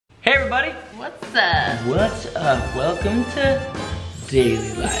Hey everybody! What's up? What's up? Welcome to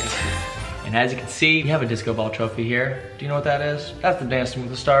Daily Life. And as you can see, we have a disco ball trophy here. Do you know what that is? That's the Dancing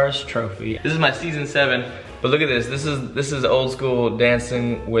with the Stars trophy. This is my season 7, but look at this. This is old school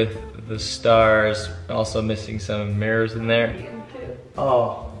Dancing with the Stars. Also missing some mirrors in there.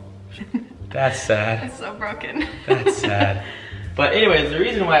 Oh, that's sad. It's so broken. That's sad. But anyways, the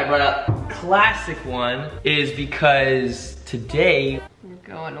reason why I brought up classic one is because today we're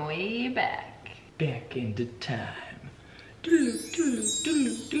going way back. Back into time.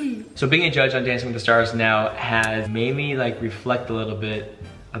 So being a judge on Dancing with the Stars now has made me like reflect a little bit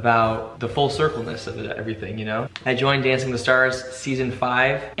about the full circleness of everything, you know? I joined Dancing with the Stars season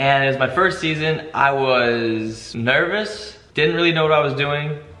 5, and as my first season, I was nervous, didn't really know what I was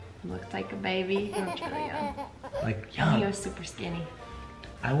doing. Looked like a baby. You looked really young. Like young. He was super skinny.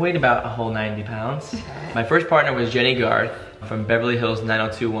 I weighed about a whole 90 pounds. My first partner was Jenny Garth from Beverly Hills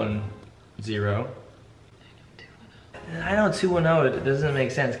 90210. 90210, it doesn't make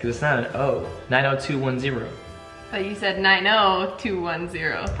sense because it's not an O. 90210. But you said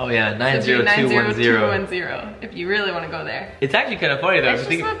 90210. Oh yeah, 90210. 90210 if you really want to go there. It's actually kind of funny though. That's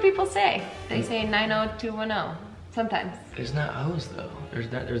just what people say. They say 90210 sometimes. There's not O's though.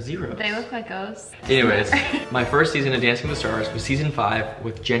 There's zeros. They look like O's. Anyways, my first season of Dancing with the Stars was season 5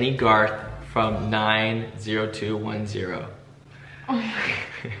 with Jenny Garth from 90210. Oh my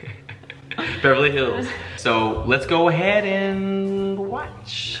Beverly Hills. So let's go ahead and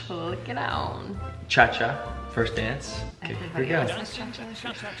watch. Look it on. Cha-cha, first dance. Okay, here we go.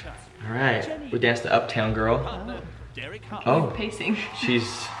 All right, we danced the Uptown Girl. Oh, Pacing.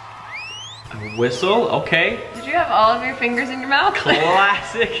 She's a whistle. Okay. Did you have all of your fingers in your mouth?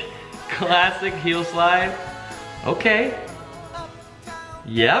 Classic heel slide. Okay.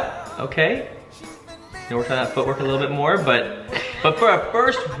 Yep. Okay. Now work on that footwork a little bit more, but for a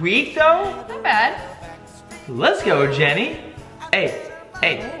first week though, Not bad. let's go, Jenny. Hey.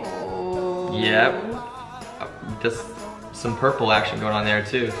 Oh. Yep. Just some purple action going on there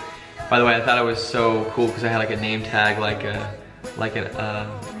too. By the way, I thought it was so cool because I had like a name tag, like a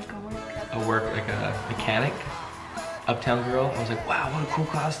mechanic, Uptown Girl. I was like, wow, what a cool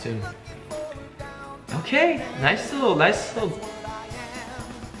costume. Okay, nice little.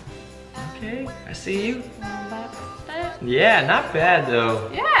 Okay, I see you. Yeah, not bad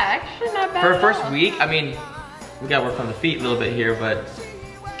though. Yeah, actually not bad. For a first week, I mean, we gotta work on the feet a little bit here, but.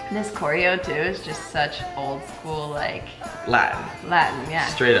 This choreo too is just such old school, like. Latin, yeah.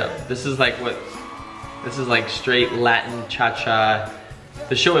 straight up. This is like straight Latin cha-cha.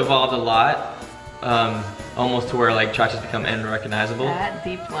 The show evolved a lot, almost to where like cha-chas become unrecognizable. That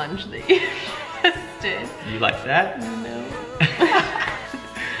deep lunge that you just did. You like that? No.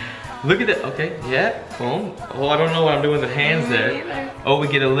 Look at that, okay, yeah, boom. Oh, I don't know what I'm doing with the hands there. Either. Oh, we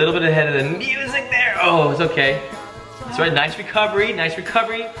get a little bit ahead of the music there. Oh, it's okay. That's right, nice recovery.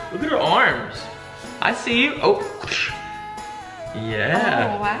 Look at her arms. I see you, oh.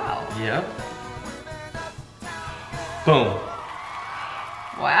 Yeah. Oh, wow. Yep. Boom.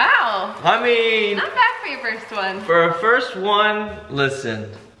 Wow. I mean, Not bad for your first one. for a first one,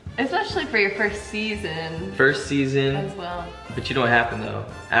 listen. Especially for your first season. First season. As well. But you know what happened though?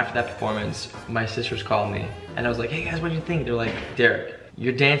 After that performance, my sisters called me and I was like, hey guys, what do you think? They're like, Derek,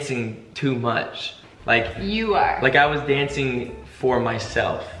 you're dancing too much. Like, You are. like I was dancing for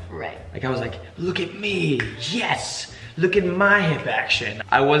myself. Right. Like I was like, look at me, yes. Look at my hip action.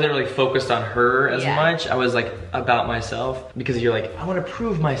 I wasn't really focused on her as much. I was like about myself because you're like, I want to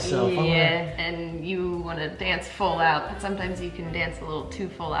prove myself. Yeah, and you want to dance full out, but sometimes you can dance a little too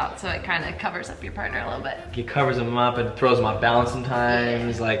full out, so it kind of covers up your partner a little bit. It covers them up and throws them off balance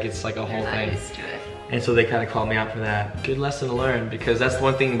sometimes. Yeah. Like it's like a whole They're thing. not used to it. And so they kind of called me out for that. Good lesson to learn because that's the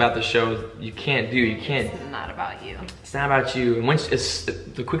one thing about the show you can't do. You can't. It's not about you. It's not about you. And once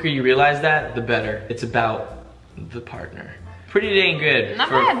the quicker you realize that, the better. It's about the partner. Pretty dang good. Not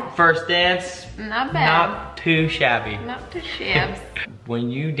for bad. First dance. Not bad. Not too shabby. Not too shabs.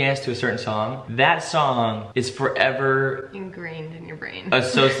 When you dance to a certain song, that song is forever Ingrained in your brain.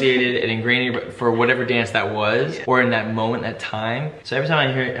 associated and ingrained in your brain for whatever dance that was, or in that moment, that time. So every time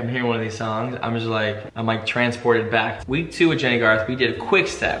I'm hearing one of these songs, I'm like transported back. Week 2 with Jenny Garth, we did a quick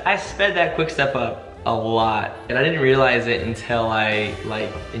step. I sped that quick step up a lot, and I didn't realize it until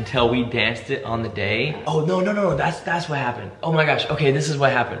until we danced it on the day. Oh no, that's what happened. Oh my gosh, okay, this is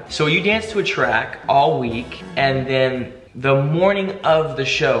what happened. So you dance to a track all week, and then the morning of the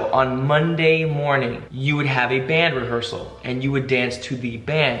show, on Monday morning, you would have a band rehearsal, and you would dance to the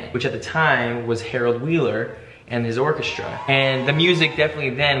band, which at the time was Harold Wheeler, and his orchestra. And the music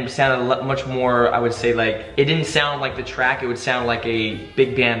definitely then sounded much more, I would say, like, it didn't sound like the track, it would sound like a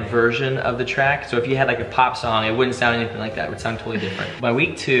big band version of the track. So if you had like a pop song, it wouldn't sound anything like that, it would sound totally different. By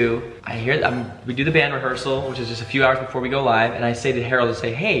week 2, I hear, we do the band rehearsal, which is just a few hours before we go live, and I say to Harold,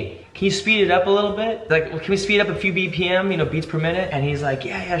 hey, can you speed it up a little bit? Like, well, can we speed up a few BPM, you know, beats per minute? And he's like,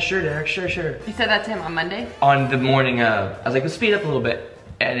 yeah, sure, Derek, sure. You said that to him on Monday? On the morning of. I was like, let's speed it up a little bit.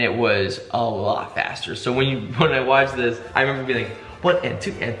 And it was a lot faster. So when I watched this, I remember being like, 1 and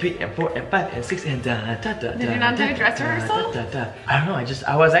 2 and 3 and 4 and 5 and 6 and da da da. Did you not do a dress rehearsal? I don't know,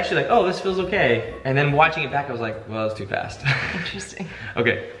 I was actually like, oh, this feels okay. And then watching it back, I was like, well, it's too fast. Interesting.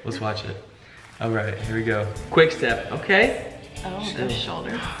 Okay, let's watch it. All right, here we go. Quick step, okay. Oh, those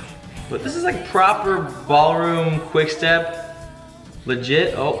shoulders. But this is like proper ballroom quick step.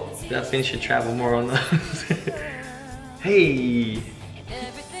 Legit. Oh, that thing should travel more on those. Hey.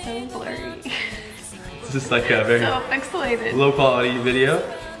 So blurry. This is like a very so pixelated. Low quality video.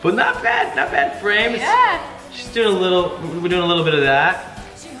 But not bad frames. Yeah. She's doing we're doing a little bit of that.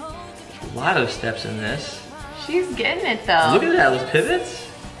 A lot of steps in this. She's getting it though. Look at that, those pivots.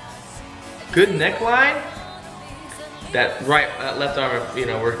 Good neckline. That left arm, you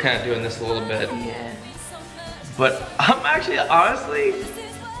know, we're kind of doing this a little bit. Yeah. But I'm actually, honestly,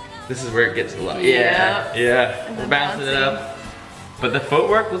 this is where it gets a lot. Yeah. Yeah. We're bouncing it up. But the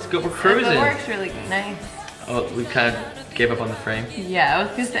footwork, let's go, we're cruising. The footwork's really nice. Oh, we kind of gave up on the frame. Yeah, I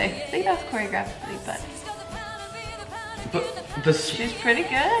was gonna say, I think that was choreographically, but she's pretty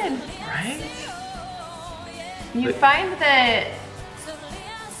good. Right? You find that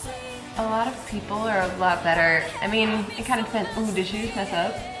a lot of people are a lot better. I mean, it kind of depends. Ooh, did she just mess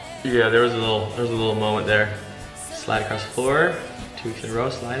up? Yeah, there was a little moment there. Slide across the floor, 2 weeks in a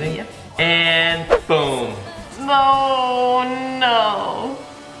row, sliding. Yep. And boom. No.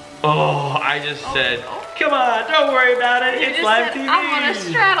 Oh, I just said, come on, don't worry about it. It's live TV. I'm gonna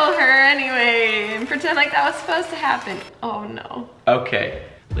straddle her anyway and pretend like that was supposed to happen. Oh no. Okay,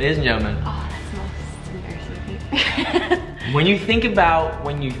 ladies and gentlemen. Oh, that's the most embarrassing. When you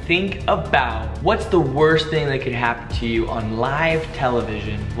think about what's the worst thing that could happen to you on live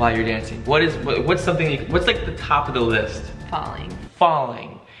television while you're dancing? What's something what's like the top of the list? Falling.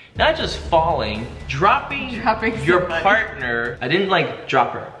 Not just falling, dropping your partner. I didn't like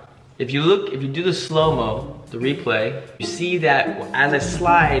drop her. If you do the slow-mo, the replay, you see that as I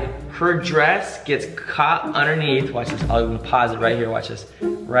slide, her dress gets caught underneath. Watch this, I'm gonna pause it right here, watch this.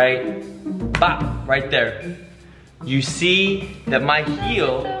 Right, bop, right there. You see that my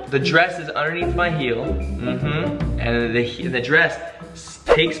heel, the dress is underneath my heel, and the dress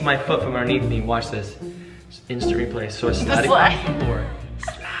takes my foot from underneath me. Watch this, instant replay. So I slide across the floor,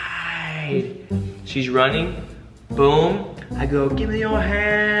 slide. She's running, boom. I go, give me your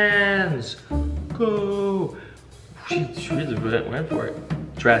hands, go. She really went for it.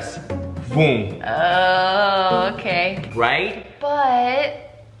 Dress, boom. Oh, okay. Right? But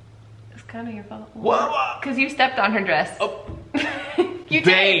kind of your fault. What? Because you stepped on her dress. Oh. You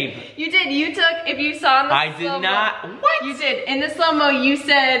Babe. did. You did. You took, if you saw in the I did not. What? You did. In the slow-mo, you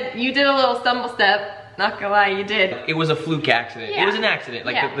said you did a little stumble step. Not gonna lie, you did. It was a fluke accident. Yeah. It was an accident.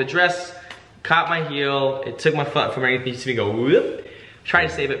 Like yeah. the dress caught my heel. It took my foot from underneath me to go whoop. Try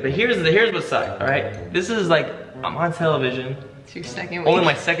to save it. But here's what sucked, all right? This is like, I'm on television. It's your second week. Only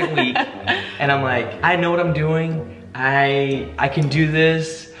my second week. And I'm like, I know what I'm doing. I can do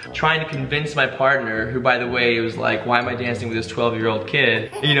this. Trying to convince my partner, who by the way was like, why am I dancing with this 12-year-old kid?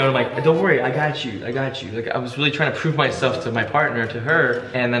 You know, I'm like, don't worry, I got you. Like I was really trying to prove myself to my partner, to her,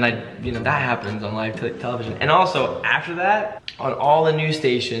 and then that happens on live television. And also after that, on all the news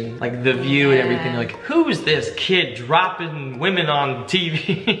stations, like The View and everything, like, who's this kid dropping women on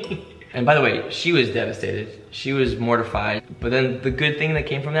TV? And by the way, she was devastated. She was mortified. But then the good thing that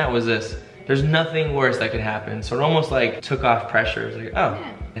came from that was this. There's nothing worse that could happen. So it almost like took off pressure. It was like, oh.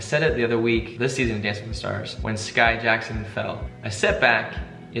 Yeah. I said it the other week, this season of Dancing with the Stars, when Sky Jackson fell. A setback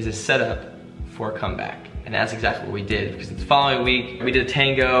is a setup for a comeback. And that's exactly what we did. Because the following week, we did a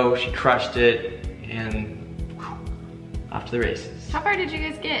tango, she crushed it, and off to the races. How far did you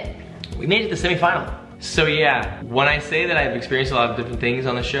guys get? We made it to the semifinal. So yeah, when I say that I've experienced a lot of different things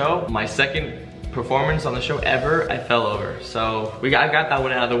on the show, my second performance on the show ever, I fell over. So I got that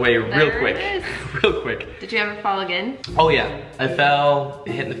one out of the way real quick. Real quick. Did you ever fall again? Oh yeah, I fell,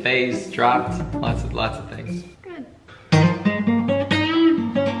 hit in the face, dropped, lots of things. Good.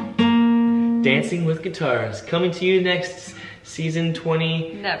 Dancing with Guitars, coming to you next season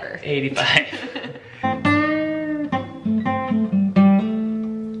 20. Never. 85.